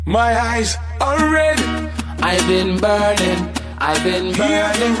My eyes are red. I've been burning.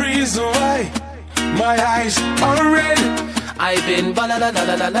 Here's the reason why. My eyes are red. I've been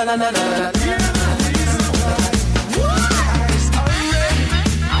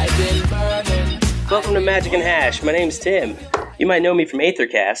Welcome to Magic and Hash. My name's Tim. You might know me from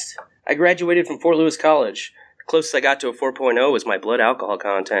Aethercast. I graduated from Fort Lewis College. The closest I got to a 4.0 was my blood alcohol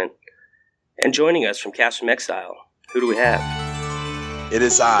content. And joining us from Cast from Exile, who do we have? It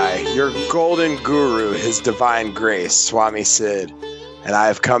is I, your golden guru, His Divine Grace, Swami Sid, and I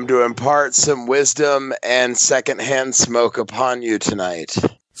have come to impart some wisdom and secondhand smoke upon you tonight.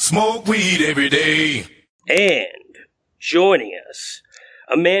 Smoke weed every day. And joining us,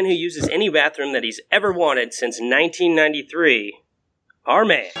 a man who uses any bathroom that he's ever wanted since 1993, our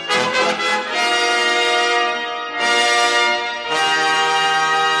man.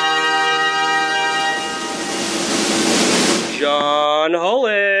 John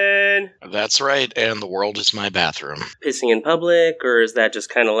Holland. That's right, and the world is my bathroom. Pissing in public, or is that just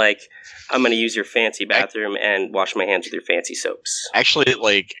kind of like, I'm going to use your fancy bathroom and wash my hands with your fancy soaps? Actually,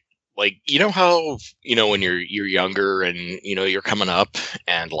 like you know how when you're younger and you're coming up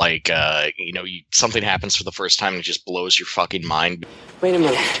and something happens for the first time and it just blows your fucking mind. Wait a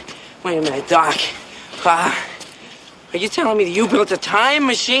minute, Doc. Are you telling me that you built a time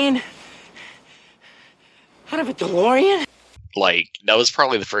machine out of a DeLorean? Like, that was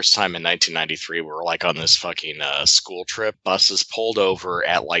probably the first time in 1993 we were, like, on this fucking school trip. Buses pulled over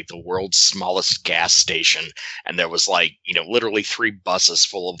at, like, the world's smallest gas station, and there was, like, literally 3 buses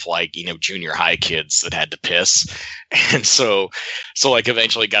full of, like, junior high kids that had to piss. And so, like,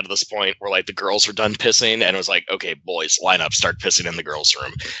 eventually got to this point where, like, the girls were done pissing, and it was like, okay, boys, line up, start pissing in the girls'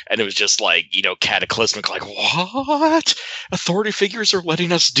 room. And it was just, like, cataclysmic, like, what? Authority figures are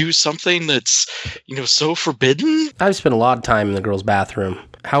letting us do something that's, so forbidden? I've spent a lot of time in the girls' bathroom.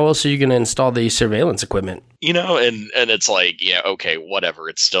 How else are you going to install the surveillance equipment? And it's like, yeah, okay, whatever.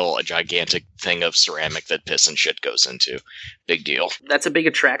 It's still a gigantic thing of ceramic that piss and shit goes into. Big deal. That's a big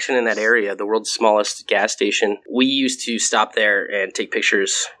attraction in that area, the world's smallest gas station. We used to stop there and take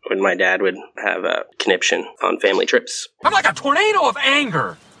pictures when my dad would have a conniption on family trips. I'm like a tornado of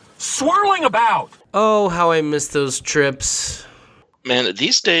anger, swirling about. Oh, how I miss those trips. Man,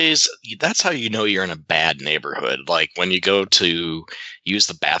 these days, that's how you know you're in a bad neighborhood. Like, when you go to use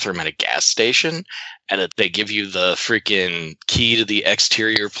the bathroom at a gas station, and they give you the freaking key to the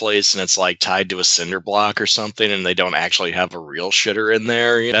exterior place, and it's, like, tied to a cinder block or something, and they don't actually have a real shitter in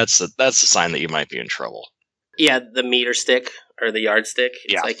there. That's a sign that you might be in trouble. Yeah, the meter stick, or the yardstick.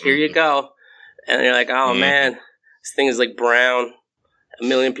 It's like, here you go. And you're like, oh, man, this thing is, like, brown. A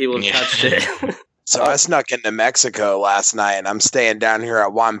million people have touched it. So I snuck into Mexico last night, and I'm staying down here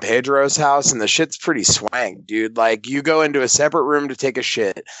at Juan Pedro's house, and the shit's pretty swank, dude. Like, you go into a separate room to take a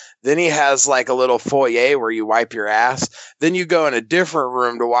shit. Then he has, like, a little foyer where you wipe your ass. Then you go in a different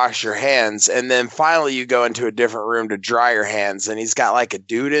room to wash your hands. And then finally you go into a different room to dry your hands. And he's got, like, a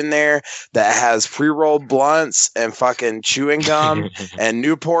dude in there that has pre-rolled blunts and fucking chewing gum and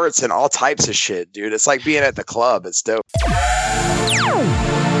Newports and all types of shit, dude. It's like being at the club. It's dope.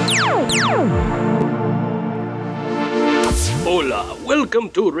 Hola, welcome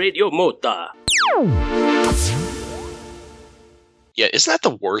to Radio Mota. Yeah, isn't that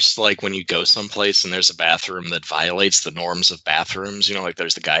the worst, like, when you go someplace and there's a bathroom that violates the norms of bathrooms? Like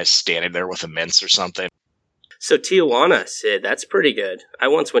there's the guy standing there with a mince or something. So Tijuana, Sid, that's pretty good. I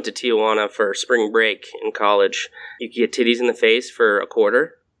once went to Tijuana for spring break in college. You can get titties in the face for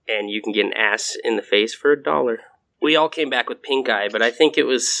 $0.25, and you can get an ass in the face for $1. We all came back with pink eye, but I think it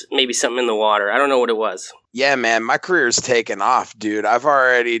was maybe something in the water. I don't know what it was. Yeah, man, my career's taken off, dude. I've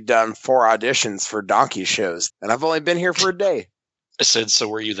already done 4 auditions for donkey shows, and I've only been here for a day. I said, so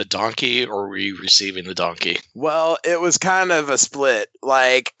were you the donkey, or were you receiving the donkey? Well, it was kind of a split.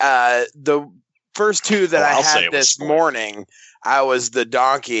 Like, the first 2 that I had this morning, I was the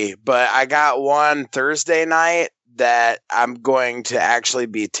donkey, but I got one Thursday night that I'm going to actually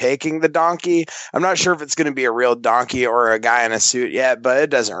be taking the donkey. I'm not sure if it's going to be a real donkey or a guy in a suit yet, but it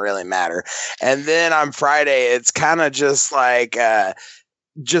doesn't really matter. And then on Friday, it's kind of just like,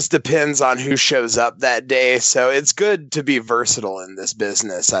 just depends on who shows up that day. So it's good to be versatile in this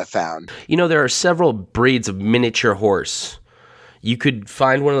business, I found. There are several breeds of miniature horse. You could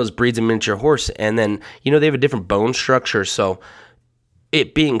find one of those breeds of miniature horse, and then, they have a different bone structure, so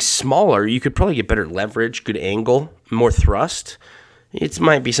it being smaller, you could probably get better leverage, good angle, more thrust. It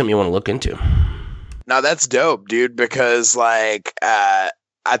might be something you want to look into. Now that's dope, dude, because like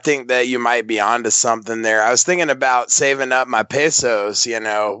I think that you might be onto something there. I was thinking about saving up my pesos,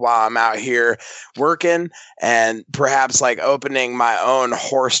 while I'm out here working, and perhaps like opening my own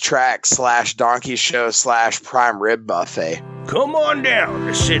horse track / donkey show / prime rib buffet. Come on down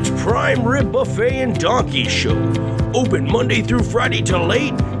to Sid's Prime Rib Buffet and Donkey Show. Open Monday through Friday till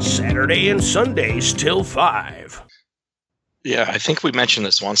 8, Saturday and Sundays till 5. Yeah, I think we mentioned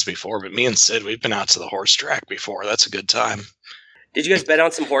this once before, but me and Sid, we've been out to the horse track before. That's a good time. Did you guys bet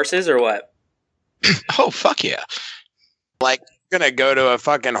on some horses or what? Oh, fuck yeah. Like, you're going to go to a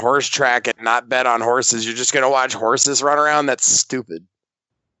fucking horse track and not bet on horses. You're just going to watch horses run around? That's stupid.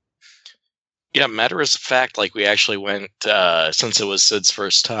 Yeah, matter of fact, like we actually went, since it was Sid's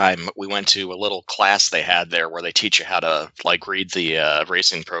first time, we went to a little class they had there where they teach you how to like read the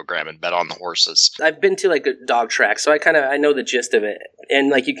racing program and bet on the horses. I've been to like a dog track, so I know the gist of it. And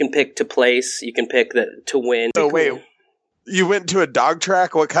like you can pick to place, you can pick to win. So wait, you went to a dog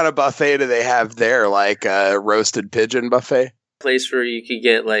track? What kind of buffet do they have there? Like a roasted pigeon buffet? Place where you could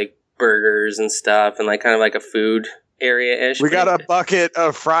get like burgers and stuff and like kind of like a food area-ish. We got a bucket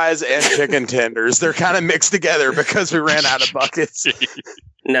of fries and chicken tenders. They're kind of mixed together because we ran out of buckets.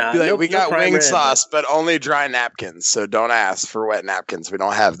 No, we got wing sauce, but only dry napkins. So don't ask for wet napkins. We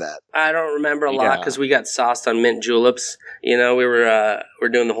don't have that. I don't remember a lot because we got sauced on mint juleps. We were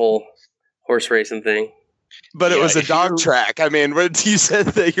doing the whole horse racing thing. But it was a dog track. I mean, you said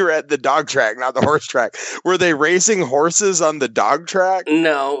that you were at the dog track, not the horse track. Were they racing horses on the dog track?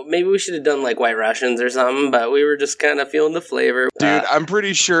 No, maybe we should have done like White Russians or something, but we were just kind of feeling the flavor. Dude, I'm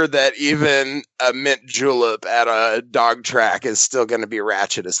pretty sure that even a mint julep at a dog track is still going to be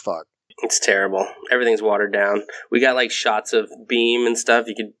ratchet as fuck. It's terrible. Everything's watered down. We got like shots of Beam and stuff.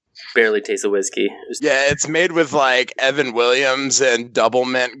 You could barely taste the whiskey. Yeah, it's made with like Evan Williams and double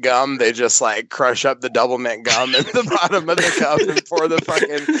mint gum. They just like crush up the double mint gum in the bottom of the cup and pour the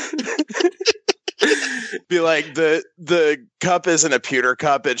fucking be like the cup isn't a pewter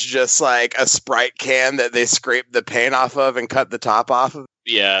cup, it's just like a Sprite can that they scrape the paint off of and cut the top off of.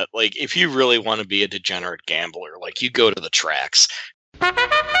 Yeah, like if you really want to be a degenerate gambler, like you go to the tracks.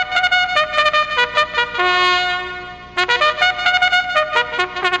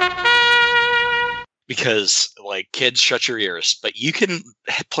 Because, like, kids, shut your ears. But you can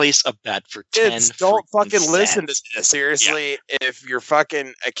place a bet for 10 Kids, don't fucking cents. listen to this. Seriously, if you're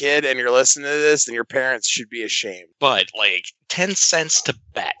fucking a kid and you're listening to this, then your parents should be ashamed. But, like, 10 cents to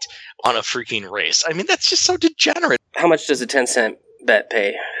bet on a freaking race. I mean, that's just so degenerate. How much does a 10-cent bet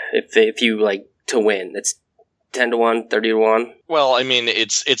pay if you, like, to win? It's 10 to 1, 30 to 1. Well, I mean,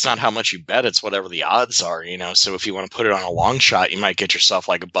 it's not how much you bet, it's whatever the odds are, So if you want to put it on a long shot, you might get yourself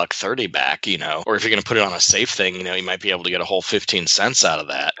like $1.30 back, Or if you're going to put it on a safe thing, you might be able to get a whole 15 cents out of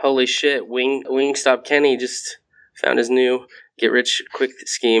that. Holy shit, Wingstop Kenny just found his new get-rich-quick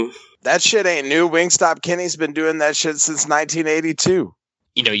scheme. That shit ain't new. Wingstop Kenny's been doing that shit since 1982.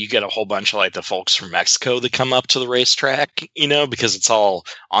 You get a whole bunch of like the folks from Mexico that come up to the racetrack, because it's all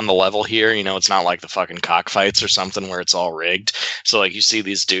on the level here. It's not like the fucking cockfights or something where it's all rigged. So like you see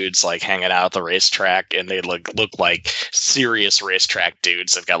these dudes like hanging out at the racetrack and they look like serious racetrack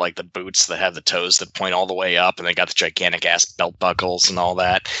dudes. They've got like the boots that have the toes that point all the way up and they got the gigantic ass belt buckles and all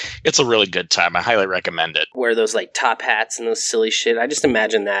that. It's a really good time. I highly recommend it. Wear those like top hats and those silly shit. I just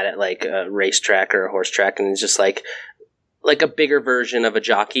imagine that at like a racetrack or a horse track and it's just like a bigger version of a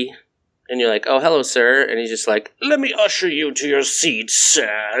jockey. And you're like, oh, hello, sir. And he's just like, let me usher you to your seat,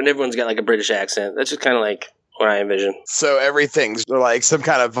 sir. And everyone's got like a British accent. That's just kind of like what I envision. So everything's like some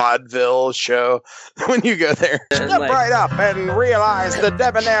kind of vaudeville show when you go there. Step right up and realize the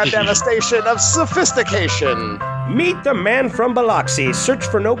debonair devastation of sophistication. Meet the man from Biloxi. Search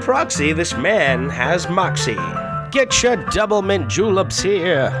for no proxy. This man has moxie. Get your double mint juleps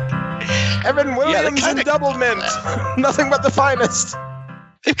here. Evan Williams and double mint. Nothing but the finest.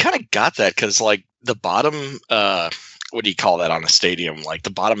 They've kind of got that because, like, the bottom, what do you call that on a stadium? Like the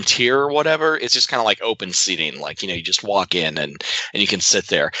bottom tier or whatever, it's just kind of like open seating. Like, you just walk in and you can sit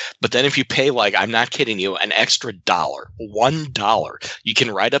there. But then if you pay, like, I'm not kidding you, an extra $1, you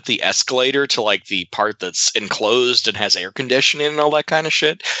can ride up the escalator to like the part that's enclosed and has air conditioning and all that kind of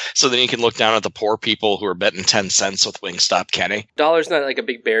shit. So then you can look down at the poor people who are betting 10 cents with Wingstop Kenny. $1's not like a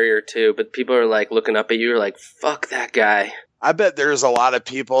big barrier too, but people are like looking up at you, like, fuck that guy. I bet there's a lot of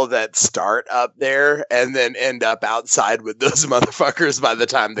people that start up there and then end up outside with those motherfuckers by the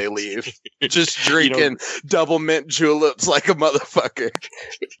time they leave. Just drinking double mint juleps like a motherfucker.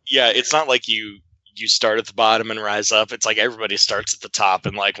 Yeah, it's not like you you start at the bottom and rise up. It's like everybody starts at the top,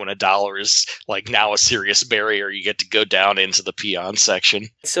 and like when $1 is like now a serious barrier, you get to go down into the peon section.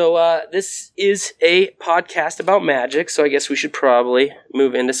 So this is a podcast about Magic, so I guess we should probably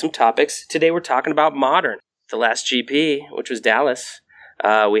move into some topics. Today we're talking about Modern. The last GP, which was Dallas,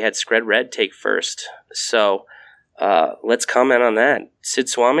 we had Scred Red take first. So let's comment on that. Sid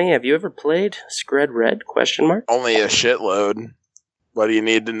Swami, have you ever played Scred Red? ? Only a shitload. What do you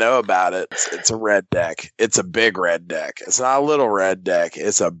need to know about it? It's a red deck. It's a big red deck. It's not a little red deck.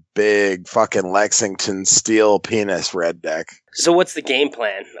 It's a big fucking Lexington steel penis red deck. So what's the game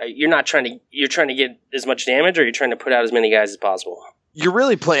plan? You're trying to get as much damage, or you're trying to put out as many guys as possible? You're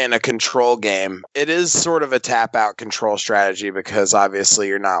really playing a control game. It is sort of a tap-out control strategy because obviously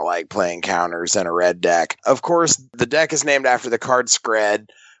you're not like playing counters in a red deck. Of course, the deck is named after the card Scred,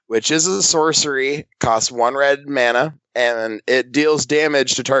 which is a sorcery, costs 1 red mana, and it deals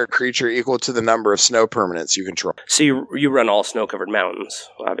damage to target creature equal to the number of snow permanents you control. So you run all snow-covered mountains,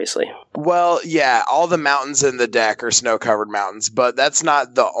 obviously. Well, yeah, all the mountains in the deck are snow-covered mountains, but that's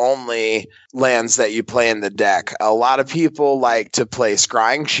not the only lands that you play in the deck. A lot of people like to play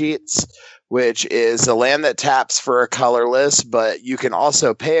Scrying Sheets, which is a land that taps for a colorless, but you can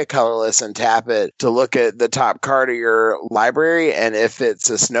also pay a colorless and tap it to look at the top card of your library, and if it's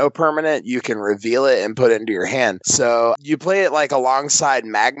a snow permanent, you can reveal it and put it into your hand. So you play it like alongside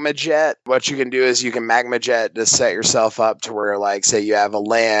Magma Jet. What you can do is you can Magma Jet to set yourself up to where, like, say you have a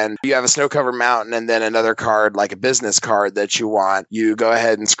land, you have a snow-covered mountain, and then another card, like a business card that you want. You go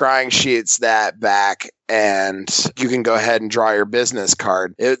ahead and Scrying Sheets that back, and you can go ahead and draw your business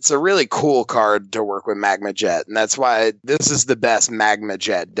card. It's a really cool card to work with Magma Jet, and that's why this is the best Magma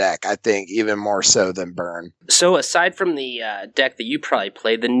Jet deck, I think, even more so than Burn. So aside from the deck that you probably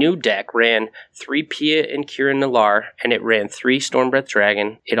played, the new deck ran 3 Pia and Kira Nalaar, and it ran 3 Stormbreath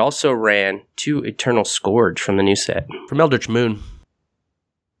Dragon. It also ran 2 Eternal Scourge from the new set. From Eldritch Moon.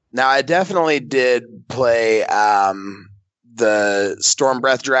 Now, I definitely did play the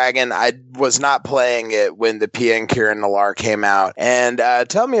Stormbreath Dragon. I was not playing it when the Pia and Kira Nalaar came out. And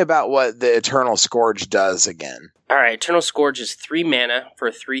tell me about what the Eternal Scourge does again. All right, Eternal Scourge is 3 mana for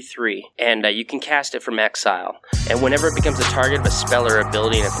a 3/3, and you can cast it from exile. And whenever it becomes a target of a spell or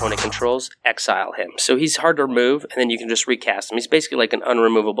ability an opponent controls, exile him. So he's hard to remove, and then you can just recast him. He's basically like an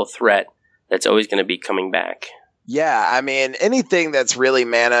unremovable threat that's always going to be coming back. Yeah, I mean, anything that's really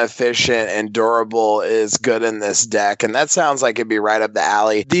mana efficient and durable is good in this deck, and that sounds like it'd be right up the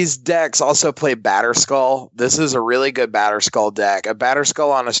alley. These decks also play Batterskull. This is a really good Batterskull deck. A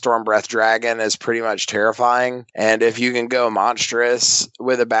Batterskull on a Stormbreath Dragon is pretty much terrifying, and if you can go monstrous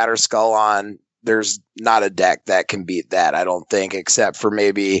with a Batterskull on, there's not a deck that can beat that, I don't think, except for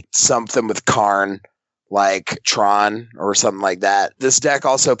maybe something with Karn, like Tron or something like that. This deck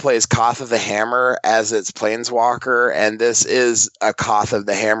also plays Koth of the Hammer as its Planeswalker, and this is a Koth of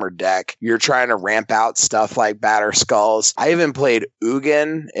the Hammer deck. You're trying to ramp out stuff like Batterskulls. I even played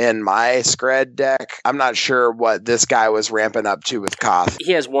Ugin in my Scred deck. I'm not sure what this guy was ramping up to with Koth.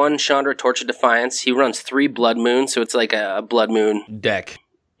 He has 1 Chandra Torch of Defiance. He runs 3 Blood Moon, so it's like a Blood Moon deck.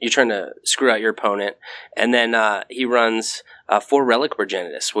 You're trying to screw out your opponent. And then he runs 4 Relic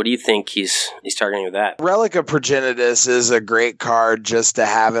Progenitus. What do you think he's targeting with that? Relic of Progenitus is a great card just to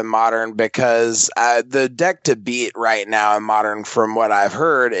have in Modern because the deck to beat right now in Modern, from what I've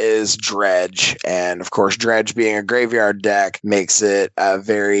heard, is Dredge. And of course, Dredge being a graveyard deck makes it a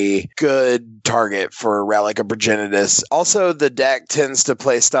very good target for Relic of Progenitus. Also, the deck tends to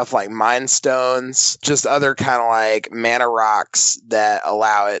play stuff like Mind Stones, just other kind of like mana rocks that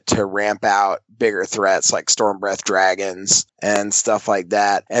allow it to ramp out bigger threats like Stormbreath Dragons and stuff like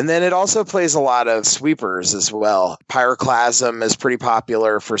that. And then it also plays a lot of sweepers as well. Pyroclasm is pretty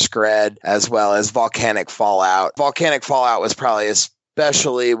popular for Scred, as well as Volcanic Fallout. Volcanic Fallout was probably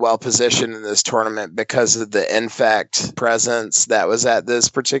especially well positioned in this tournament because of the Infect presence that was at this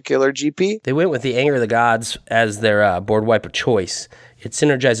particular GP. They went with the Anger of the Gods as their board wipe of choice. It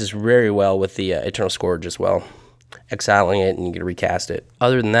synergizes very well with the Eternal Scourge as well. Exiling it and you can recast it.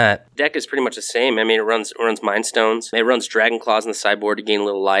 Other than that, deck is pretty much the same. I mean, it runs Mind Stones. It runs Dragon Claws on the sideboard to gain a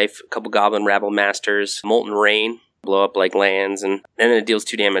little life. A couple Goblin Rabble Masters, Molten Rain, blow up like lands, and then it deals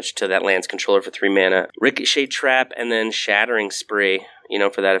 2 damage to that land's controller for 3 mana. Ricochet Trap, and then Shattering Spree,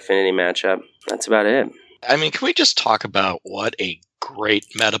 for that affinity matchup. That's about it. I mean, can we just talk about what a great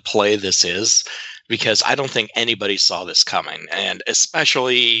meta play this is? because I don't think anybody saw this coming. And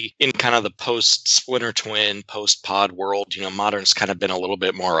especially in kind of the post-Splinter Twin, post-Pod world, Modern's kind of been a little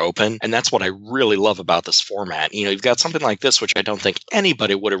bit more open. And that's what I really love about this format. You've got something like this, which I don't think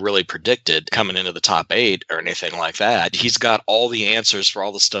anybody would have really predicted coming into the top 8 or anything like that. He's got all the answers for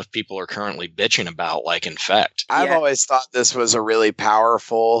all the stuff people are currently bitching about, like Infect. I've always thought this was a really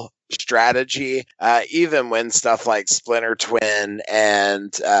powerful strategy, even when stuff like Splinter Twin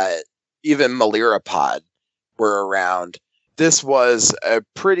and even Malirapod were around. This was a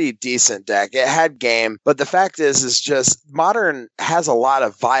pretty decent deck. It had game, but the fact is just Modern has a lot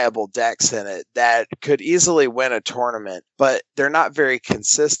of viable decks in it that could easily win a tournament, but they're not very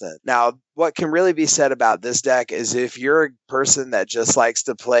consistent. Now, what can really be said about this deck is if you're a person that just likes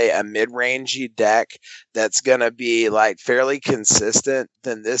to play a mid-rangey deck that's going to be like fairly consistent,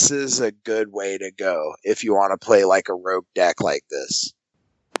 then this is a good way to go if you want to play like a rogue deck like this.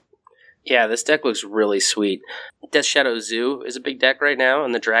 Yeah, this deck looks really sweet. Death Shadow Zoo is a big deck right now,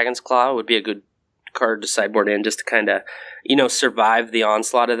 and the Dragon's Claw would be a good card to sideboard in just to kind of, survive the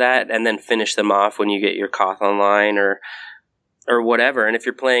onslaught of that and then finish them off when you get your Koth online or whatever. And if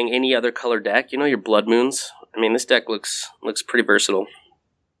you're playing any other color deck, your Blood Moons, this deck looks pretty versatile.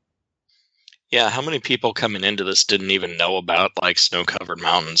 Yeah, how many people coming into this didn't even know about like Snow-Covered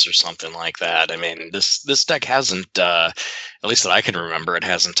Mountains or something like that? This deck hasn't, at least that I can remember, it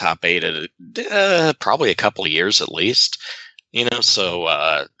hasn't top 8 probably a couple of years at least.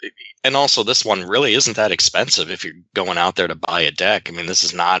 So and also this one really isn't that expensive if you're going out there to buy a deck. This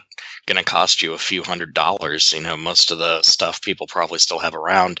is not going to cost you a few $100s. Most of the stuff people probably still have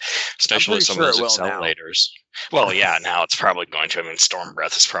around, especially some of those accelerators. Well, yeah, now it's probably going to. Storm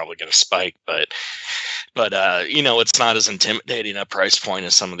Breath is probably going to spike, but it's not as intimidating a price point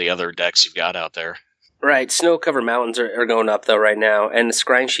as some of the other decks you've got out there. Right, Snow-Covered Mountains are going up though right now, and the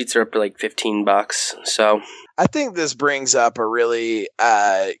scrying sheets are up to like $15. So I think this brings up a really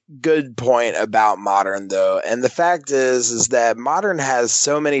good point about Modern, though. And the fact is that Modern has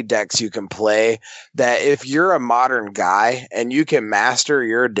so many decks you can play that if you're a Modern guy and you can master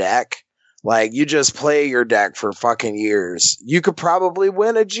your deck, like you just play your deck for fucking years, you could probably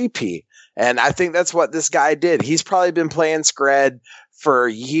win a GP. And I think that's what this guy did. He's probably been playing Scred for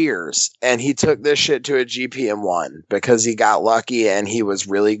years, and he took this shit to a GP and won because he got lucky and he was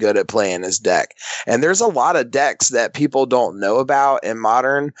really good at playing his deck. And there's a lot of decks that people don't know about in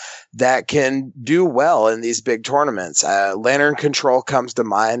Modern that can do well in these big tournaments. Lantern Control comes to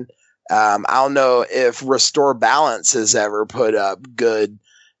mind. I don't know if Restore Balance has ever put up good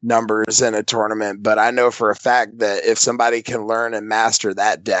numbers in a tournament, but I know for a fact that if somebody can learn and master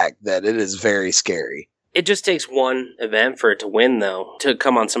that deck, that it is very scary. It just takes one event for it to win, though, to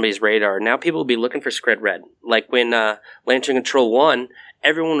come on somebody's radar. Now people will be looking for Scred Red. Like when Lantern Control won,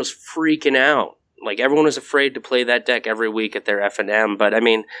 everyone was freaking out. Like everyone was afraid to play that deck every week at their F&M. But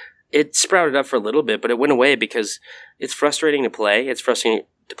it sprouted up for a little bit, but it went away because it's frustrating to play. It's frustrating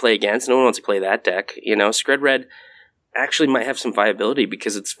to play against. No one wants to play that deck. Scred Red actually might have some viability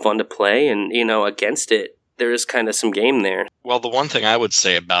because it's fun to play, and against it, there is kind of some game there. Well, the one thing I would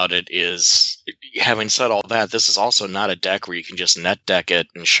say about it is, having said all that, this is also not a deck where you can just net deck it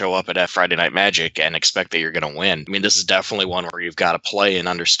and show up at Friday Night Magic and expect that you're going to win. This is definitely one where you've got to play and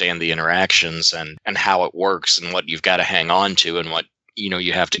understand the interactions and how it works and what you've got to hang on to and what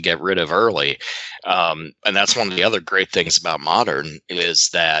you have to get rid of early. And that's one of the other great things about Modern is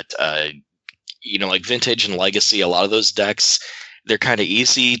that, like Vintage and Legacy, a lot of those decks, they're kind of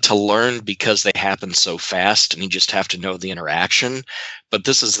easy to learn because they happen so fast and you just have to know the interaction. But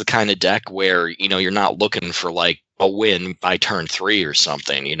this is the kind of deck where, you're not looking for like a win by turn 3 or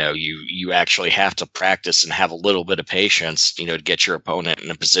something. You actually have to practice and have a little bit of patience, to get your opponent in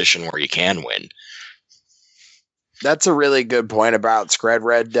a position where you can win. That's a really good point about Scred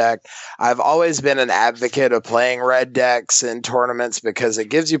Red deck. I've always been an advocate of playing red decks in tournaments because it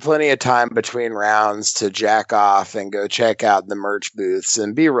gives you plenty of time between rounds to jack off and go check out the merch booths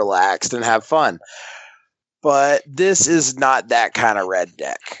and be relaxed and have fun. But this is not that kind of red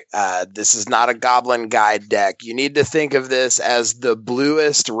deck. This is not a Goblin Guide deck. You need to think of this as the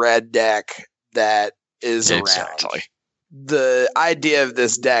bluest red deck that is around. The idea of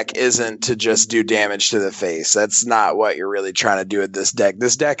this deck isn't to just do damage to the face. That's not what you're really trying to do with this deck.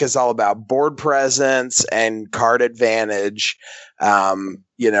 This deck is all about board presence and card advantage.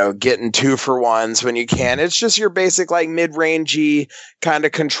 Getting 2-for-1s when you can. It's just your basic like mid-rangey kind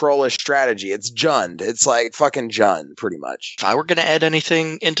of control-ish strategy. It's Jund. It's like fucking Jund, pretty much. If I were going to add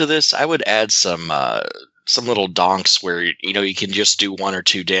anything into this, I would add some little donks where you can just do 1 or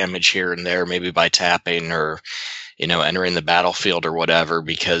 2 damage here and there, maybe by tapping or entering the battlefield or whatever,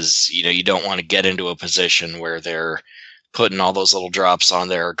 because, you don't want to get into a position where they're putting all those little drops on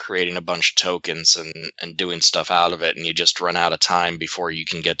there, creating a bunch of tokens and doing stuff out of it, and you just run out of time before you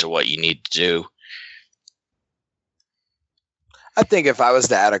can get to what you need to do. I think if I was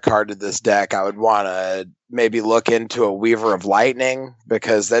to add a card to this deck, I would want to maybe look into a Weaver of Lightning,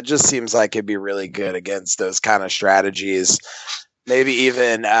 because that just seems like it'd be really good against those kind of strategies. Maybe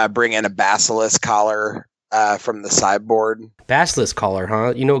even bring in a Basilisk Collar from the sideboard. Basilisk Collar,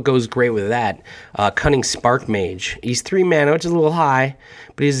 huh? You know what goes great with that? Cunning Spark Mage. He's 3 mana, which is a little high,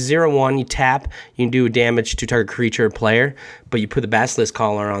 but he's 0/1. You tap, you can do damage to target creature or player, but you put the Basilisk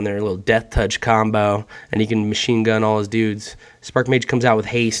Collar on there, a little Death Touch combo, and you can machine gun all his dudes. Spark Mage comes out with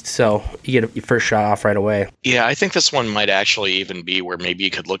haste, so you get your first shot off right away. Yeah, I think this one might actually even be where maybe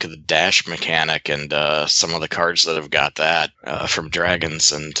you could look at the dash mechanic and some of the cards that have got that from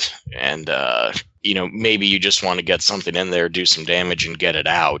Dragons, and maybe you just want to get something in there, do some damage, and get it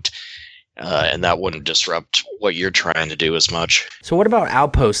out. And that wouldn't disrupt what you're trying to do as much. So what about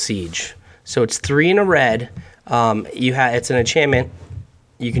Outpost Siege? So it's 3 and a red. It's an enchantment.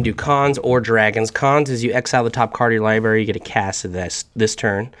 You can do cons or dragons. Cons is you exile the top card of your library. You get a cast of this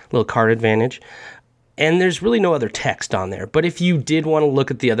turn. A little card advantage. And there's really no other text on there. But if you did want to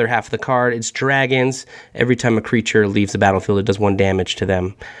look at the other half of the card, it's dragons. Every time a creature leaves the battlefield, it does 1 damage to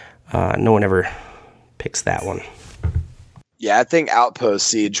them. No one ever picks that one. Yeah, I think Outpost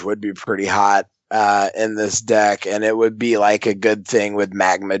Siege would be pretty hot in this deck, and it would be like a good thing with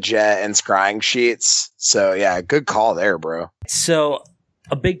Magma Jet and Scrying Sheets. So yeah, good call there, bro. So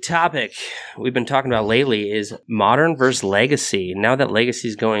a big topic we've been talking about lately is Modern versus Legacy. Now that Legacy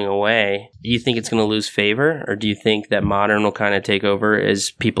is going away, do you think it's going to lose favor, or do you think that Modern will kind of take over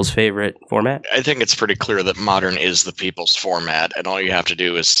as people's favorite format? I think it's pretty clear that Modern is the people's format, and all you have to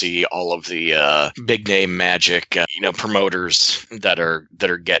do is see all of the big name Magic, promoters that are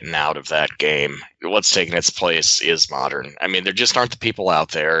getting out of that game. What's taking its place is Modern. I mean, there just aren't the people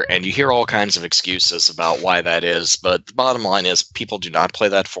out there, and you hear all kinds of excuses about why that is, but the bottom line is people do not play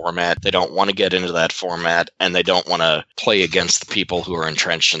that format. They don't want to get into that format, and they don't want to play against the people who are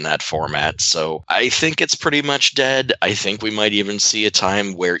entrenched in that format. So I think it's pretty much dead. I think we might even see a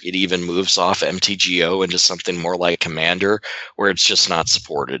time where it even moves off MTGO into something more like Commander, where it's just not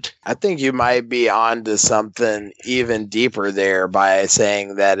supported. I think you might be onto something even deeper there by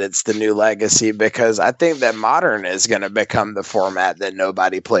saying that it's the new Legacy, because I think that Modern is going to become the format that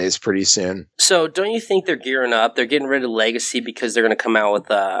nobody plays pretty soon. So don't you think they're gearing up? They're getting rid of Legacy because they're going to come out with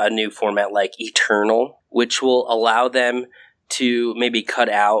a new format like Eternal, which will allow them to maybe cut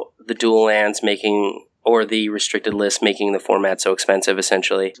out the dual lands or the restricted list, making the format so expensive,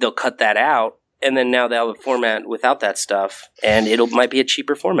 essentially. They'll cut that out, and then now they'll have a format without that stuff, and might be a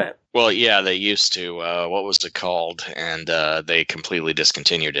cheaper format. Well, yeah, they used to. What was it called? And they completely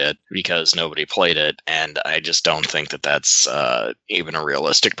discontinued it because nobody played it, and I just don't think that that's even a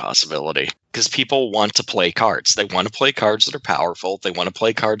realistic possibility. Because people want to play cards. They want to play cards that are powerful. They want to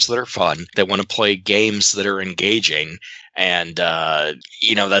play cards that are fun. They want to play games that are engaging. And,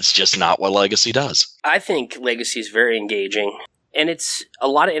 that's just not what Legacy does. I think Legacy is very engaging, and it's a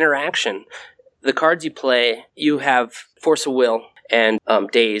lot of interaction. The cards you play, you have Force of Will and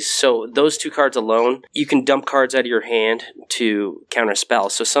Daze. So those 2 cards alone, you can dump cards out of your hand to counter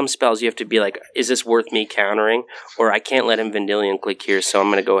spells. So some spells you have to be like, is this worth me countering? Or I can't let him Vendilion click here, so I'm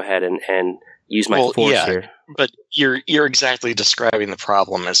going to go ahead and use my force here. But you're exactly describing the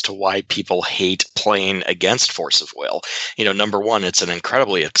problem as to why people hate playing against Force of Will. Number one, it's an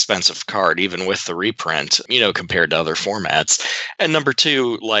incredibly expensive card, even with the reprint, compared to other formats. And number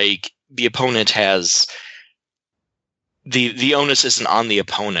two, the opponent has the onus isn't on the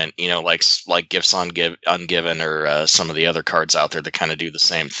opponent, like Gifts Ungiven or some of the other cards out there that kind of do the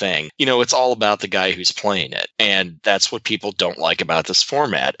same thing. It's all about the guy who's playing it. And that's what people don't like about this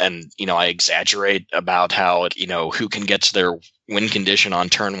format. And, I exaggerate about how, who can get to their win condition on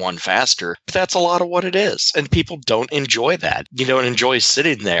turn 1 faster, but that's a lot of what it is. And people don't enjoy that. You don't enjoy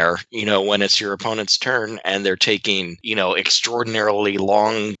sitting there, when it's your opponent's turn and they're taking, extraordinarily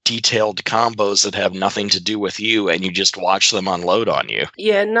long, detailed combos that have nothing to do with you, and you just watch them unload on you.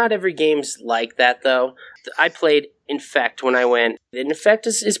 Yeah, not every game's like that, though. I played Infect when I went. Infect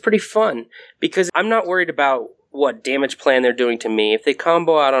is pretty fun because I'm not worried about what damage plan they're doing to me. If they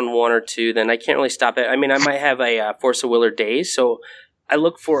combo out on 1 or 2, then I can't really stop it. I mean, I might have a Force of Will or Daze, so I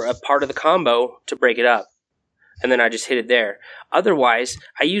look for a part of the combo to break it up, and then I just hit it there. Otherwise,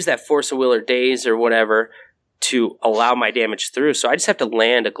 I use that Force of Will or Daze or whatever to allow my damage through, so I just have to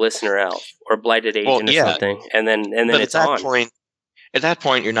land a Glistener Elf or a Blighted Agent or something, and then it's on. At that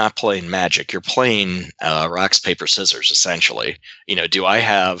point, you're not playing Magic. You're playing rocks, paper, scissors, essentially. Do I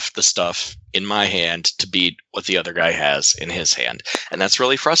have the stuff in my hand to beat what the other guy has in his hand? And that's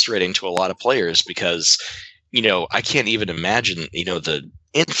really frustrating to a lot of players because, I can't even imagine, the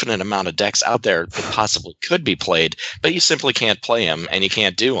infinite amount of decks out there that possibly could be played, but you simply can't play them and you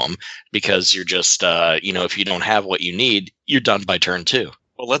can't do them because you're just, if you don't have what you need, you're done by turn 2.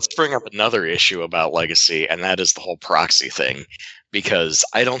 Well, let's bring up another issue about Legacy, and that is the whole proxy thing. Because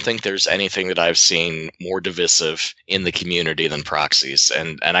I don't think there's anything that I've seen more divisive in the community than proxies.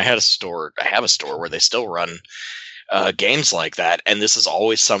 And I have a store where they still run games like that, and this is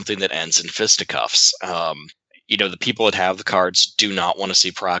always something that ends in fisticuffs. The people that have the cards do not want to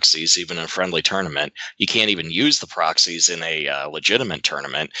see proxies, even in a friendly tournament. You can't even use the proxies in a legitimate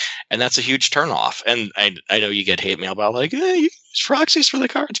tournament, and that's a huge turnoff. And I know you get hate mail about like, you use proxies for the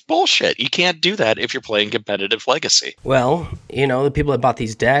cards. Bullshit. You can't do that if you're playing competitive Legacy. Well, the people that bought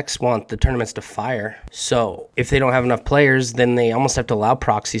these decks want the tournaments to fire. So if they don't have enough players, then they almost have to allow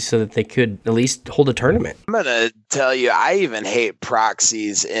proxies so that they could at least hold a tournament. I'm going to tell you, I even hate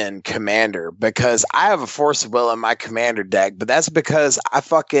proxies in Commander because I have a Force of Will in my Commander deck, but that's because I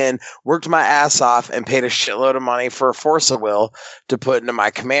fucking worked my ass off and paid a shitload of money for a Force of Will to put into my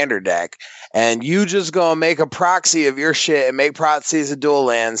Commander deck. And you just go and make a proxy of your shit and make proxies of dual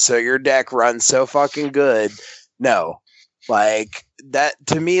lands so your deck runs so fucking good. No. Like, that,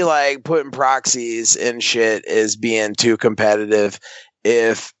 to me, like, putting proxies in shit is being too competitive.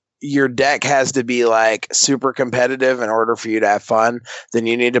 If your deck has to be, like, super competitive in order for you to have fun, then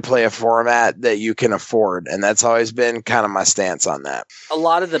you need to play a format that you can afford. And that's always been kind of my stance on that. A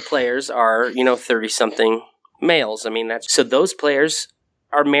lot of the players are, 30-something males. I mean, so those players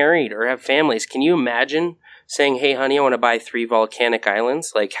are married or have families. Can you imagine saying, hey, honey, I want to buy 3 volcanic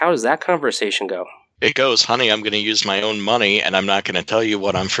islands? Like, how does that conversation go? It goes, honey, I'm going to use my own money, and I'm not going to tell you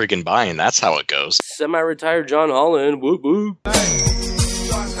what I'm freaking buying. That's how it goes. Semi-retired John Holland. Whoop, whoop.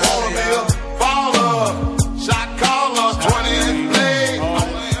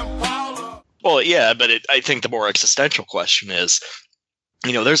 Well, yeah, but I think the more existential question is,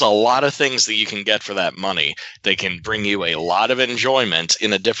 there's a lot of things that you can get for that money. They can bring you a lot of enjoyment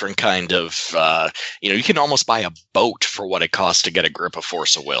in a different kind of, you can almost buy a boat for what it costs to get a grip of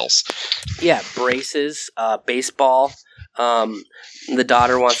Force of Wills. Yeah, braces, baseball. The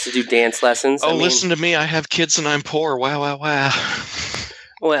daughter wants to do dance lessons. Listen to me. I have kids and I'm poor. Wow, wow, wow.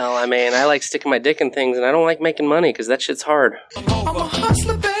 Well, I like sticking my dick in things, and I don't like making money because that shit's hard. I'm a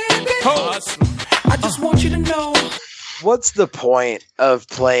hustler, baby. I just want you to know. What's the point of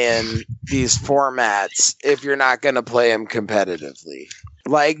playing these formats if you're not going to play them competitively?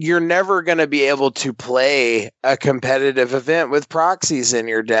 Like, you're never going to be able to play a competitive event with proxies in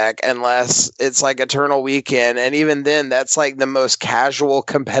your deck unless it's like Eternal Weekend. And even then, that's like the most casual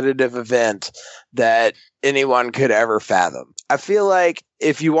competitive event that anyone could ever fathom. I feel like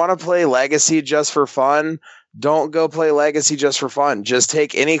if you want to play Legacy just for fun, don't go play Legacy just for fun. Just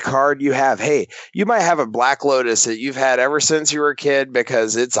take any card you have. Hey, you might have a Black Lotus that you've had ever since you were a kid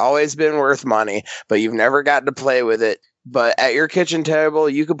because it's always been worth money, but you've never gotten to play with it. But at your kitchen table,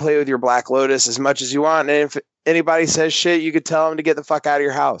 you can play with your Black Lotus as much as you want. And if anybody says shit, you could tell them to get the fuck out of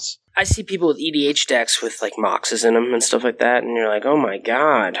your house. I see people with EDH decks with like Moxes in them and stuff like that, and you're like, oh my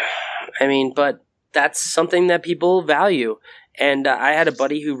god. But that's something that people value. And I had a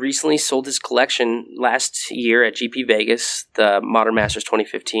buddy who recently sold his collection last year at GP Vegas, the Modern Masters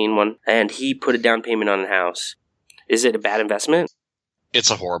 2015 one, and he put a down payment on a house. Is it a bad investment? It's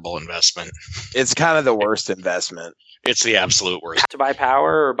a horrible investment. It's kind of the worst investment. It's the absolute worst. To buy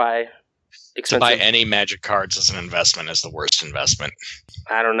power or buy expensive? To buy any Magic cards as an investment is the worst investment.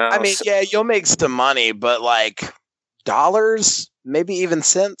 I don't know. I mean, yeah, you'll make some money, but like dollars? Maybe even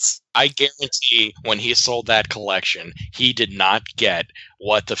cents? I guarantee when he sold that collection, he did not get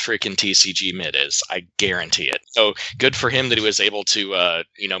what the freaking TCG mid is. I guarantee it. So good for him that he was able to,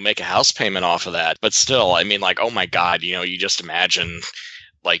 make a house payment off of that. But still, I mean, like, oh my God, you just imagine,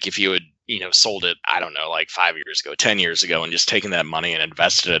 like, if you had, sold it, I don't know, like 5 years ago, 10 years ago, and just taken that money and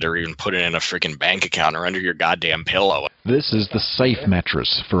invested it or even put it in a freaking bank account or under your goddamn pillow. This is the Safe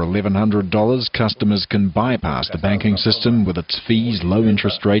Mattress. For $1,100, customers can bypass the banking system with its fees, low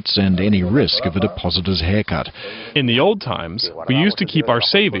interest rates, and any risk of a depositor's haircut. In the old times, we used to keep our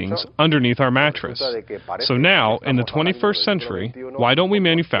savings underneath our mattress. So now, in the 21st century, why don't we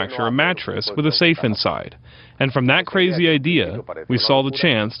manufacture a mattress with a safe inside? And from that crazy idea, we saw the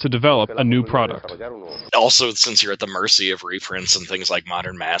chance to develop a new product. Also, since you're at the mercy of reprints and things like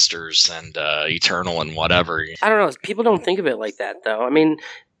Modern Masters and Eternal and whatever. I don't know. People don't think of it like that, though. I mean,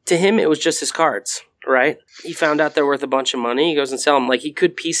 to him, it was just his cards. Right? He found out they're worth a bunch of money. He goes and sells them. Like, he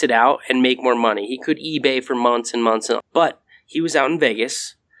could piece it out and make more money. He could eBay for months and months. But he was out in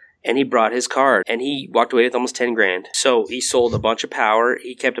Vegas, and he brought his card, and he walked away with almost 10 grand. So he sold a bunch of power.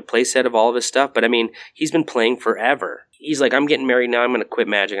 He kept a play set of all of his stuff. But, I mean, he's been playing forever. He's like, I'm getting married now. I'm going to quit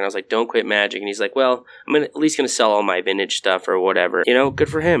Magic. And I was like, don't quit Magic. And he's like, well, I'm at least going to sell all my vintage stuff or whatever. You know, good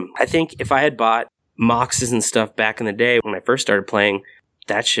for him. I think if I had bought Moxes and stuff back in the day when I first started playing,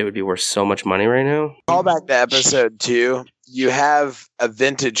 that shit would be worth so much money right now. Call back to episode 2. You have a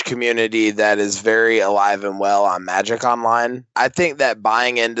vintage community that is very alive and well on Magic Online. I think that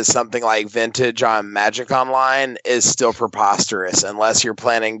buying into something like vintage on Magic Online is still preposterous unless you're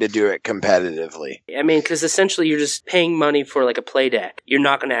planning to do it competitively. I mean, because essentially you're just paying money for like a play deck. You're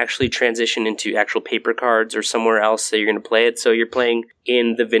not going to actually transition into actual paper cards or somewhere else that you're going to play it. So you're playing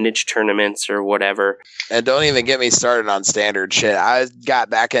in the vintage tournaments or whatever. And don't even get me started on standard shit. I got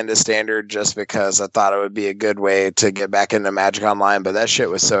back into standard just because I thought it would be a good way to get back into Magic Online, but that shit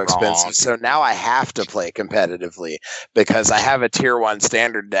was so expensive. So now I have to play competitively because I have a tier 1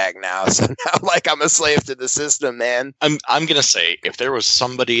 standard deck now. So now, like, I'm a slave to the system, man. I'm gonna say, if there was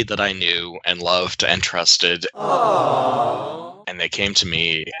somebody that I knew and loved and trusted, and they came to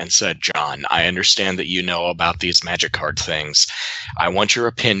me and said, John, I understand that you know about these Magic card things. I want your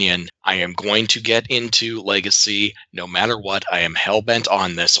opinion. I am going to get into Legacy no matter what. I am hell-bent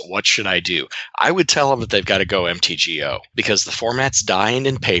on this. What should I do? I would tell them that they've got to go MTGO because the format's dying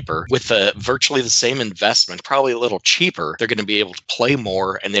in paper with virtually the same investment, probably a little cheaper. They're going to be able to play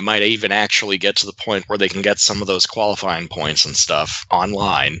more, and they might even actually get to the point where they can get some of those qualifying points and stuff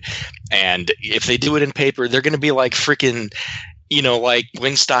online. And if they do it in paper, they're going to be like freaking, you know, like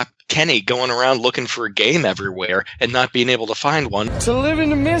Wingstop Kenny going around looking for a game everywhere and not being able to find one. To live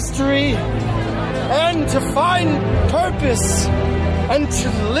in a mystery and to find purpose and to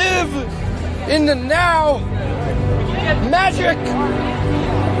live in the now. Magic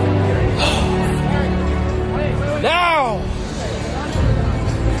now.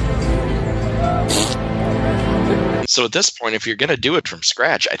 So at this point, if you're going to do it from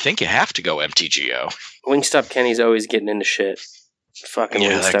scratch, I think you have to go MTGO. Wingstop Kenny's always getting into shit. Fucking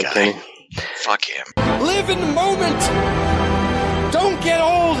Wingstop Kenny. Fuck him. Live in the moment. Don't get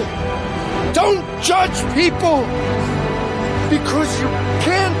old. Don't judge people because you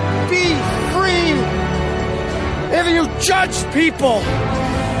can't be free if you judge people.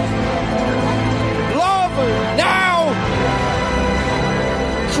 Love now.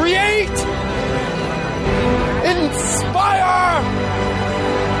 Create. Inspire.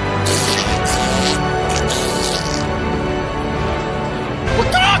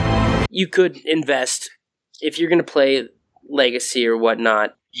 You could invest if you're going to play Legacy or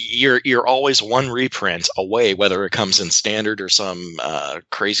whatnot. You're always one reprint away, whether it comes in standard or some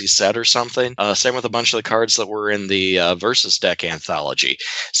crazy set or something. Same with a bunch of the cards that were in the Versus deck anthology.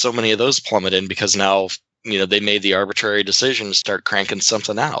 So many of those plummeted because now, you know, they made the arbitrary decision to start cranking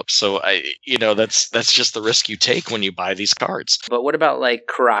something out. So that's just the risk you take when you buy these cards. But what about like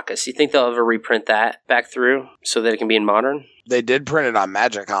Caracas? You think they'll ever reprint that back through so that it can be in Modern? They did print it on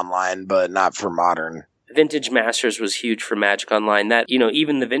Magic Online, but not for Modern. Vintage Masters was huge for Magic Online. That, you know,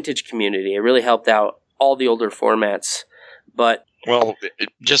 even the vintage community, it really helped out all the older formats. But well,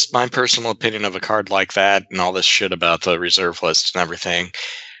 just my personal opinion of a card like that and all this shit about the reserve list and everything,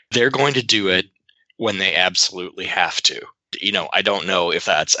 they're going to do it when they absolutely have to. You know, I don't know if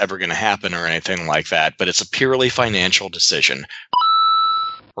that's ever going to happen or anything like that, but it's a purely financial decision.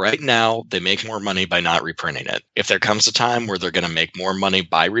 Right now, they make more money by not reprinting it. If there comes a time where they're going to make more money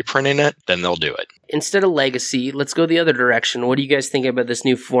by reprinting it, then they'll do it. Instead of Legacy, let's go the other direction. What do you guys think about this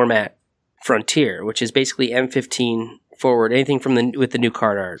new format, Frontier, which is basically M15 forward, anything from with the new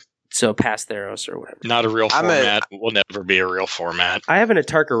card art? So past Theros or whatever. Not a real format. Will never be a real format. I have an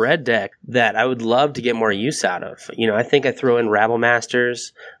Atarka Red deck that I would love to get more use out of. You know, I think I throw in Rabble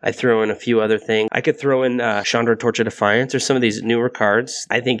Masters. I throw in a few other things. I could throw in Chandra Torch of Defiance or some of these newer cards.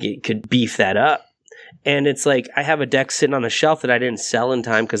 I think it could beef that up. And it's like, I have a deck sitting on the shelf that I didn't sell in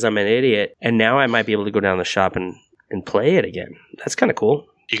time because I'm an idiot. And now I might be able to go down the shop and play it again. That's kind of cool.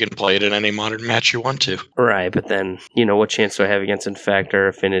 You can play it in any Modern match you want to. Right, but then, you know, what chance do I have against Infect or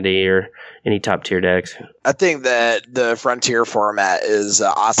Affinity or any top tier decks? I think that the Frontier format is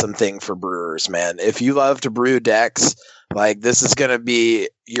an awesome thing for brewers, man. If you love to brew decks, like, this is going to be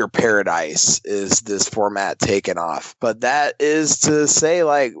your paradise, is this format taking off. But that is to say,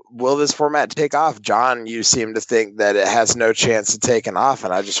 like, will this format take off? John, you seem to think that it has no chance of taking off,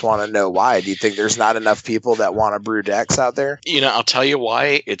 and I just want to know why. Do you think there's not enough people that want to brew decks out there? You know, I'll tell you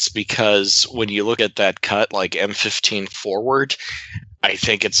why. It's because when you look at that cut, like M15 forward, I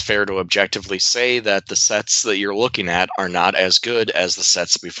think it's fair to objectively say that the sets that you're looking at are not as good as the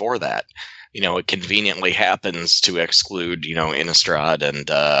sets before that. It conveniently happens to exclude, Innistrad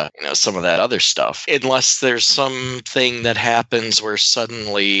and, some of that other stuff. Unless there's something that happens where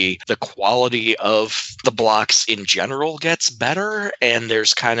suddenly the quality of the blocks in general gets better and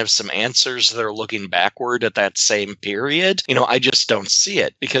there's kind of some answers that are looking backward at that same period. I just don't see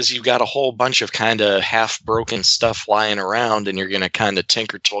it because you've got a whole bunch of kind of half-broken stuff lying around and you're going to kind of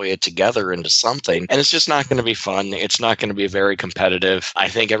tinker-toy it together into something. And it's just not going to be fun. It's not going to be very competitive. I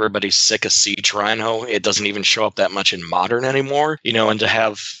think everybody's sick of Siege Rhino. It doesn't even show up that much in Modern anymore, and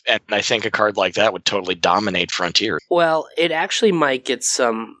I think a card like that would totally dominate Frontier. Well, it actually might get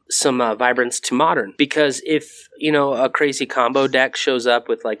some vibrance to Modern, because if, a crazy combo deck shows up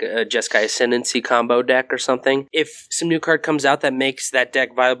with like a Jeskai Ascendancy combo deck or something, if some new card comes out that makes that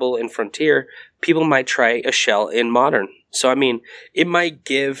deck viable in Frontier, people might try a shell in Modern. So, it might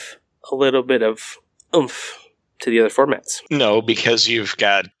give a little bit of oomph to the other formats. No, because you've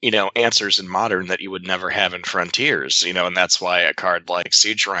got, answers in Modern that you would never have in Frontiers, and that's why a card like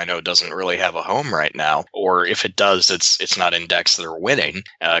Siege Rhino doesn't really have a home right now. Or if it does, it's not in decks that are winning,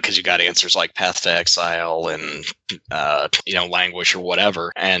 because you got answers like Path to Exile and, Languish or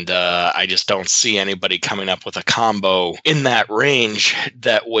whatever. And I just don't see anybody coming up with a combo in that range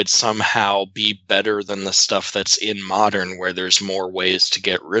that would somehow be better than the stuff that's in Modern, where there's more ways to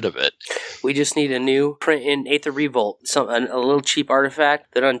get rid of it. We just need a new print in Aether Revolt, a little cheap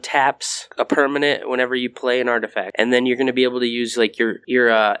artifact that untaps a permanent whenever you play an artifact, and then you're going to be able to use like your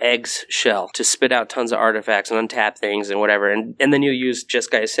Eggs shell to spit out tons of artifacts and untap things and whatever, and then you'll use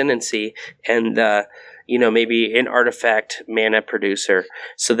Jeskai Ascendancy and maybe an artifact mana producer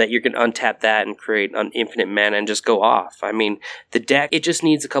so that you can untap that and create an infinite mana and just go off. The deck, it just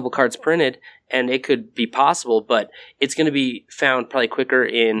needs a couple cards printed, and it could be possible, but it's going to be found probably quicker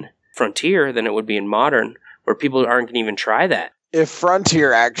in Frontier than it would be in Modern, where people aren't going to even try that. If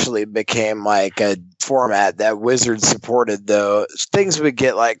Frontier actually became like a format that Wizards supported, though, things would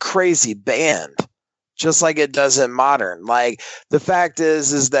get like crazy banned, just like it does in Modern. Like, the fact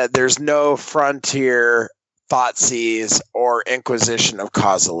is that there's no Frontier Thoughtseize or Inquisition of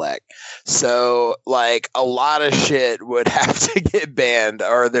Kozilek. So, like, a lot of shit would have to get banned,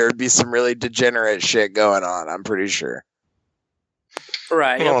 or there'd be some really degenerate shit going on, I'm pretty sure.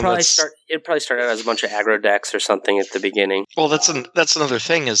 Right, it'd probably start out as a bunch of aggro decks or something at the beginning. Well, that's another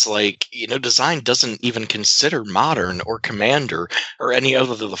thing is like, design doesn't even consider Modern or Commander or any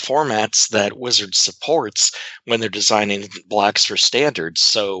other of the formats that Wizards supports when they're designing blocks for Standards.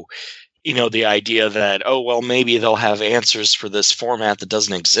 So, the idea that, maybe they'll have answers for this format that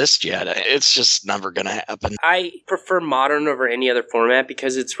doesn't exist yet, it's just never going to happen. I prefer Modern over any other format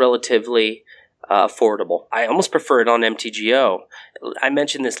because it's relatively affordable. I almost prefer it on MTGO. I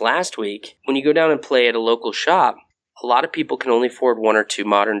mentioned this last week. When you go down and play at a local shop, a lot of people can only afford one or two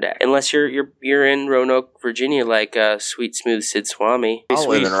Modern decks. Unless you're in Roanoke, Virginia, like Sweet Smooth Sid Swami. I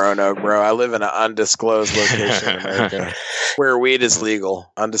live in Roanoke, bro. I live in an undisclosed location in America where weed is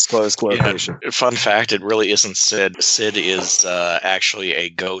legal. Undisclosed location. Yeah, fun fact, it really isn't Sid. Sid is actually a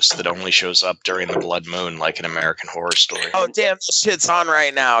ghost that only shows up during the blood moon, like an American Horror Story. Oh, damn, this shit's on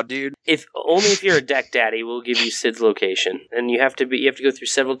right now, dude. If you're a deck daddy, we'll give you Sid's location. And you have to go through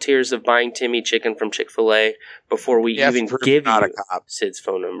several tiers of buying Timmy chicken from Chick-fil-A before we even give you Sid's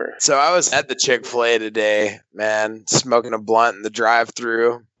phone number. So I was at the Chick-fil-A today, man, smoking a blunt in the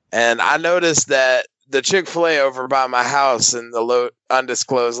drive-thru, and I noticed that the Chick-fil-A over by my house in the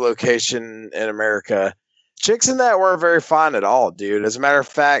undisclosed location in America, chicks in that weren't very fine at all, dude. As a matter of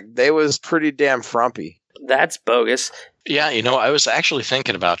fact, they was pretty damn frumpy. That's bogus. Yeah, I was actually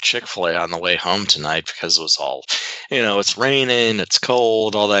thinking about Chick-fil-A on the way home tonight because it was all, it's raining, it's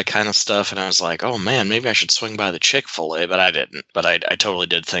cold, all that kind of stuff. And I was like, oh man, maybe I should swing by the Chick-fil-A, but I didn't. But I totally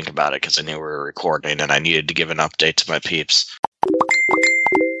did think about it because I knew we were recording and I needed to give an update to my peeps.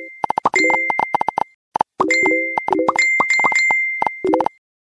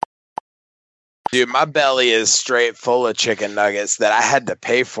 Dude, my belly is straight full of chicken nuggets that I had to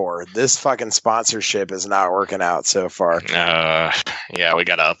pay for. This fucking sponsorship is not working out so far. Yeah, we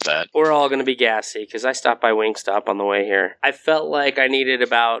gotta up that. We're all gonna be gassy because I stopped by Wingstop on the way here. I felt like I needed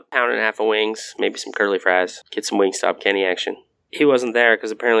about a pound and a half of wings, maybe some curly fries, get some Wingstop Kenny action. He wasn't there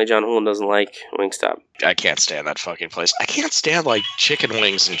because apparently John Hulin doesn't like Wingstop. I can't stand that fucking place. I can't stand, like, chicken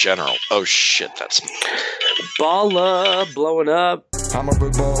wings in general. Oh, shit, that's... Ball up, blowing up. I'm a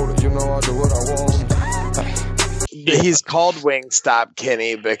big baller, I do what I want. he's called Wingstop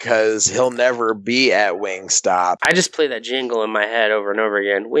Kenny because he'll never be at Wingstop. I just play that jingle in my head over and over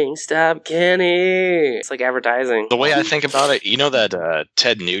again. Wingstop Kenny. It's like advertising. The way I think about it, you know that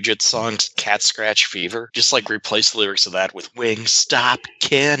Ted Nugent song, Cat Scratch Fever? Just like replace the lyrics of that with Wingstop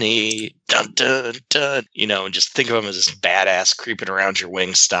Kenny. Dun, dun, dun. You know, and just think of him as this badass creeping around your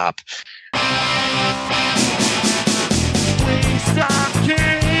Wingstop. Wingstop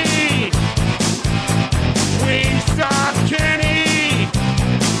Kenny! Wingstop Kenny!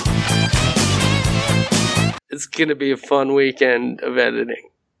 It's going to be a fun weekend of editing.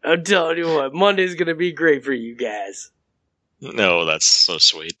 I'm telling you what, Monday's going to be great for you guys. No, that's so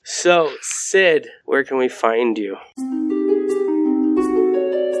sweet. So, Sid, where can we find you?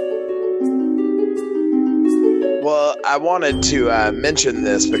 Well, I wanted to mention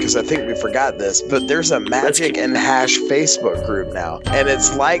this because I think we forgot this, but there's a Magic and Hash Facebook group now. And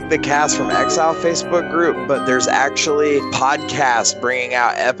it's like the Cast from Exile Facebook group, but there's actually podcasts bringing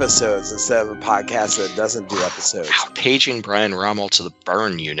out episodes instead of a podcast that doesn't do episodes. Paging Brian Rommel to the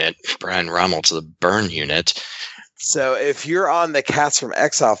burn unit. Brian Rommel to the burn unit. So if you're on the Cats from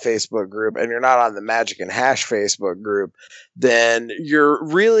Exile Facebook group and you're not on the Magic and Hash Facebook group, then you're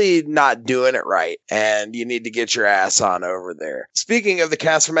really not doing it right, and you need to get your ass on over there. Speaking of the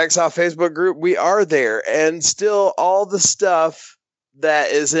Cats from Exile Facebook group, we are there, and still all the stuff that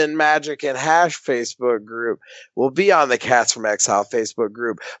is in Magic and Hash Facebook group will be on the Cats from Exile Facebook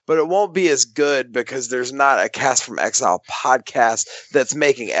group, but it won't be as good because there's not a Cats from Exile podcast that's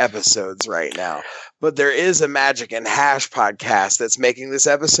making episodes right now. But there is a Magic and Hash podcast that's making this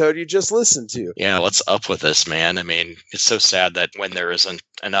episode you just listened to. Yeah, what's up with this, man? I mean, it's so sad that when there isn't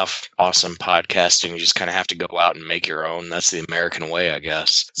enough awesome podcasting, you just kind of have to go out and make your own. That's the American way, I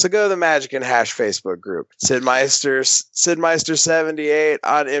guess. So go to the Magic and Hash Facebook group. Sid Meister 78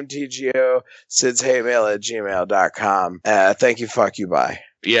 on MTGO, sidshatemail@gmail.com. Thank you, fuck you, bye.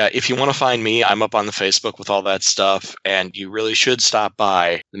 Yeah, if you want to find me, I'm up on the Facebook with all that stuff, and you really should stop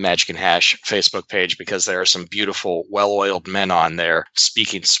by the Magic and Hash Facebook page because there are some beautiful, well-oiled men on there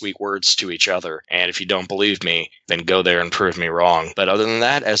speaking sweet words to each other. And if you don't believe me, then go there and prove me wrong. But other than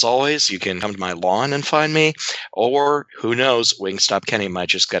that, as always, you can come to my lawn and find me, or who knows, Wingstop Kenny might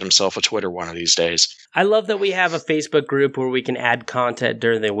just get himself a Twitter one of these days. I love that we have a Facebook group where we can add content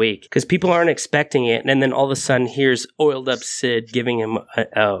during the week because people aren't expecting it, and then all of a sudden here's oiled up Sid giving him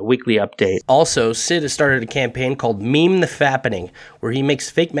a weekly update. Also, Sid has started a campaign called Meme the Fappening, where he makes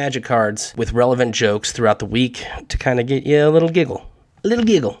fake magic cards with relevant jokes throughout the week to kind of get you a little giggle. A little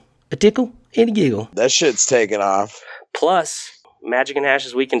giggle. A tickle and a giggle. That shit's taking off. Plus, Magic and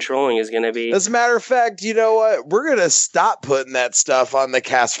Hash's Week in Trolling is going to be... As a matter of fact, you know what? We're going to stop putting that stuff on the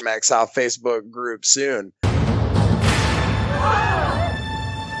Cast from Exile Facebook group soon.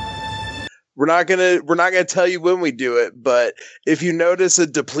 We're not gonna tell you when we do it, but if you notice a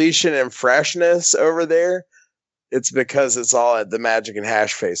depletion in freshness over there, it's because it's all at the Magic and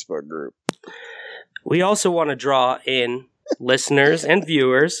Hash Facebook group. We also want to draw in listeners and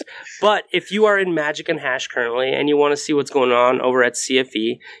viewers, but if you are in Magic and Hash currently and you want to see what's going on over at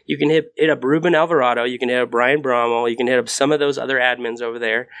CFE, you can hit up Ruben Alvarado, you can hit up Brian Brommel, you can hit up some of those other admins over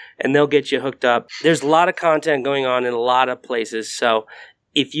there, and they'll get you hooked up. There's a lot of content going on in a lot of places, so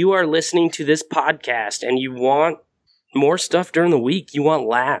if you are listening to this podcast and you want more stuff during the week, you want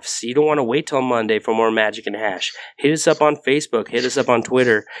laughs, you don't want to wait till Monday for more Magic and Hash, hit us up on Facebook, hit us up on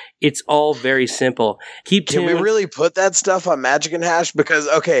Twitter. It's all very simple. Keep tuned. Can we really put that stuff on Magic and Hash? Because,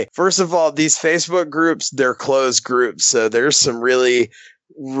 okay, first of all, these Facebook groups, they're closed groups, so there's some really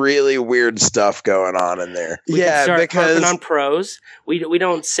weird stuff going on in there. We can start harping on pros. We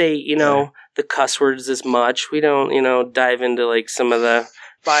don't say, the cuss words as much. We don't, dive into like some of the...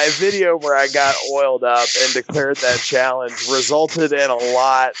 My video where I got oiled up and declared that challenge resulted in a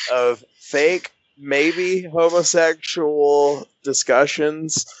lot of fake, maybe homosexual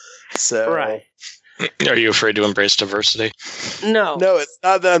discussions. So, right. Are you afraid to embrace diversity? No. No, it's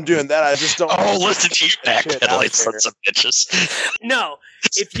not that I'm doing that. I just don't. Oh, listen to you backpedaling, sons of bitches. No.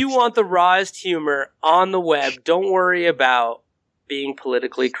 If you want the rawest humor on the web, don't worry about being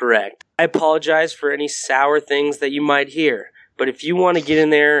politically correct. I apologize for any sour things that you might hear. But if you want to get in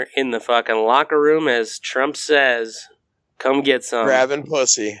there in the fucking locker room, as Trump says, come get some. Grabbing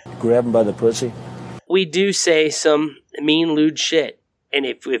pussy. Grab him by the pussy. We do say some mean, lewd shit. And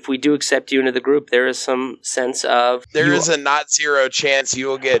if we do accept you into the group, there is some sense of... There is a not zero chance you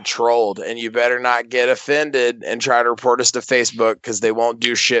will get trolled, and you better not get offended and try to report us to Facebook because they won't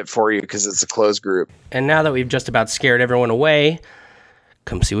do shit for you because it's a closed group. And now that we've just about scared everyone away,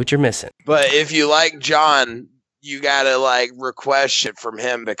 come see what you're missing. But if you like John... you gotta like request shit from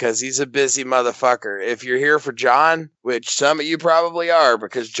him because he's a busy motherfucker. If you're here for John, which some of you probably are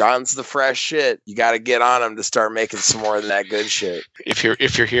because John's the fresh shit, you gotta get on him to start making some more of that good shit. If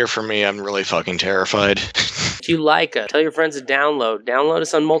you're here for me, I'm really fucking terrified. If you like us, tell your friends to download. Download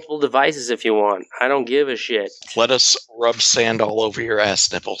us on multiple devices if you want. I don't give a shit. Let us rub sand all over your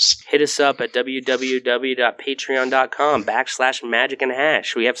ass nipples. Hit us up at www.patreon.com/magic and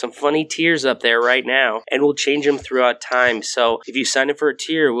hash. We have some funny tiers up there right now, and we'll change them throughout time. So if you sign up for a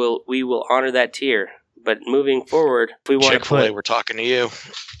tier, we will honor that tier. But moving forward, if we want Chick-fil-A, we're talking to you.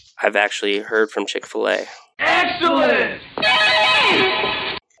 I've actually heard from Chick-fil-A. Excellent!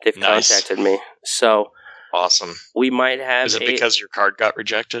 They've contacted me. So awesome. We might have. Is it because your card got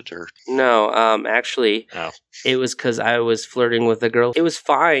rejected, or no? Actually, it was because I was flirting with a girl. It was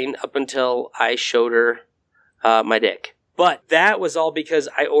fine up until I showed her my dick. But that was all because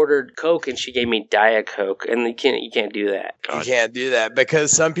I ordered Coke and she gave me Diet Coke, and you can't do that. God. You can't do that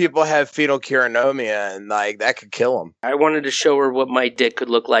because some people have phenylketonuria, and like that could kill them. I wanted to show her what my dick could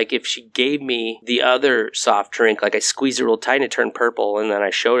look like if she gave me the other soft drink. Like I squeezed it real tight and it turned purple, and then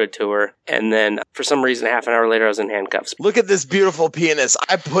I showed it to her, and then for some reason, half an hour later, I was in handcuffs. Look at this beautiful penis.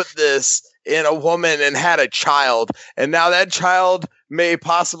 I put this in a woman and had a child, and now that child may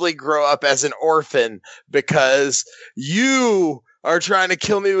possibly grow up as an orphan because you are trying to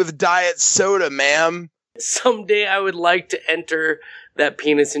kill me with diet soda, ma'am. Someday I would like to enter that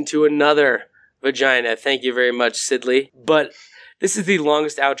penis into another vagina. Thank you very much, Sidley. But this is the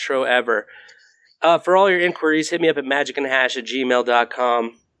longest outro ever. For all your inquiries, hit me up at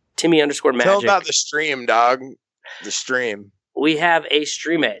magicandhash@gmail.com. Timmy_magic. Tell about the stream, dog. The stream. We have a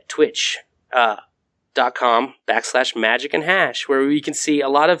stream at twitch.com/magicandhash, where we can see a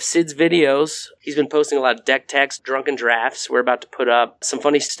lot of Sid's videos. He's been posting a lot of deck techs, drunken drafts. We're about to put up some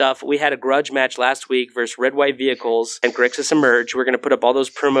funny stuff. We had a grudge match last week versus Red White Vehicles and Grixis Emerge. We're going to put up all those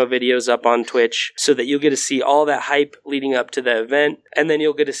promo videos up on Twitch so that you'll get to see all that hype leading up to the event. And then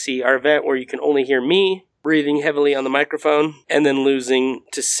you'll get to see our event where you can only hear me breathing heavily on the microphone and then losing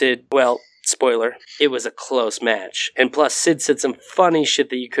to Sid. Well, spoiler, it was a close match. And plus, Sid said some funny shit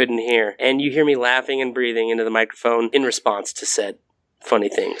that you couldn't hear. And you hear me laughing and breathing into the microphone in response to said funny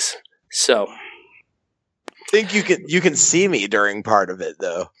things. So I think you can see me during part of it,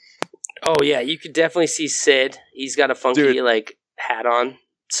 though. Oh, yeah, you could definitely see Sid. He's got a funky, hat on.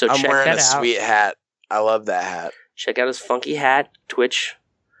 So I'm check that out. wearing a sweet hat. I love that hat. Check out his funky hat,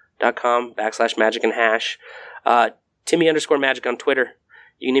 twitch.com/magicandhash. Timmy_magic on Twitter.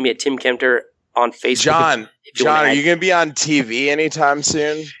 You can name me at Tim Kempter on Facebook. John, are you going to be on TV anytime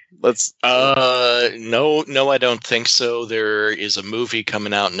soon? No, I don't think so. There is a movie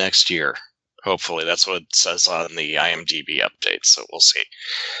coming out next year. Hopefully, that's what it says on the IMDb update. So we'll see.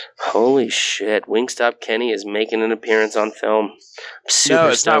 Holy shit! Wingstop Kenny is making an appearance on film. No,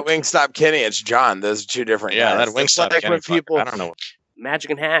 it's not Wingstop Kenny. It's John. Those are two different guys. That Wingstop Kenny. I don't know. Magic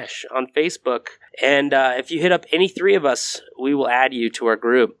and Hash on Facebook. And if you hit up any three of us, we will add you to our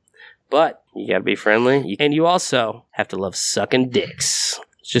group. But you gotta be friendly. And you also have to love sucking dicks.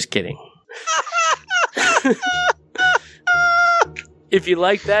 Just kidding. If you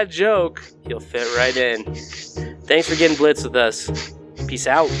like that joke, you'll fit right in. Thanks for getting blitzed with us. Peace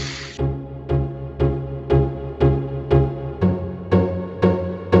out.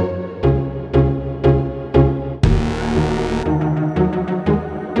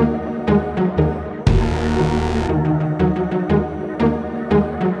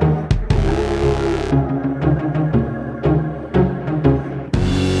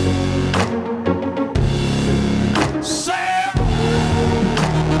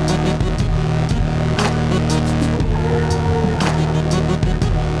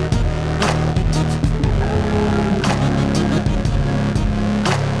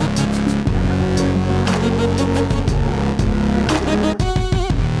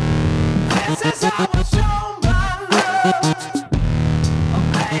 This is how I show my love.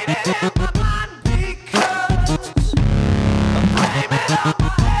 I'm